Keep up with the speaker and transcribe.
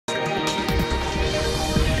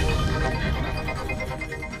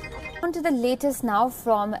to the latest now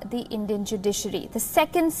from the Indian judiciary. The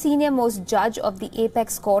second senior-most judge of the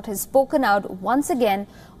Apex Court has spoken out once again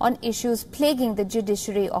on issues plaguing the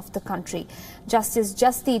judiciary of the country. Justice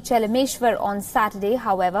Jasti Chelameswar on Saturday,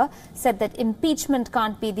 however, said that impeachment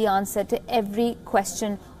can't be the answer to every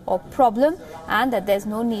question or problem, and that there's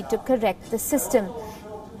no need to correct the system,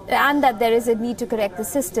 and that there is a need to correct the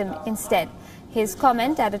system instead. His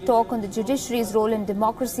comment at a talk on the judiciary's role in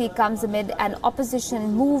democracy comes amid an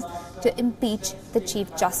opposition move to impeach the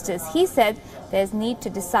Chief Justice. He said there's need to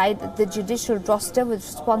decide the judicial roster with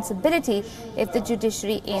responsibility if the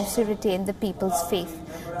judiciary aims to retain the people's faith.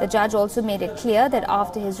 The judge also made it clear that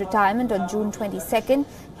after his retirement on June 22nd,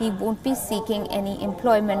 he won't be seeking any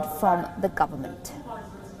employment from the government.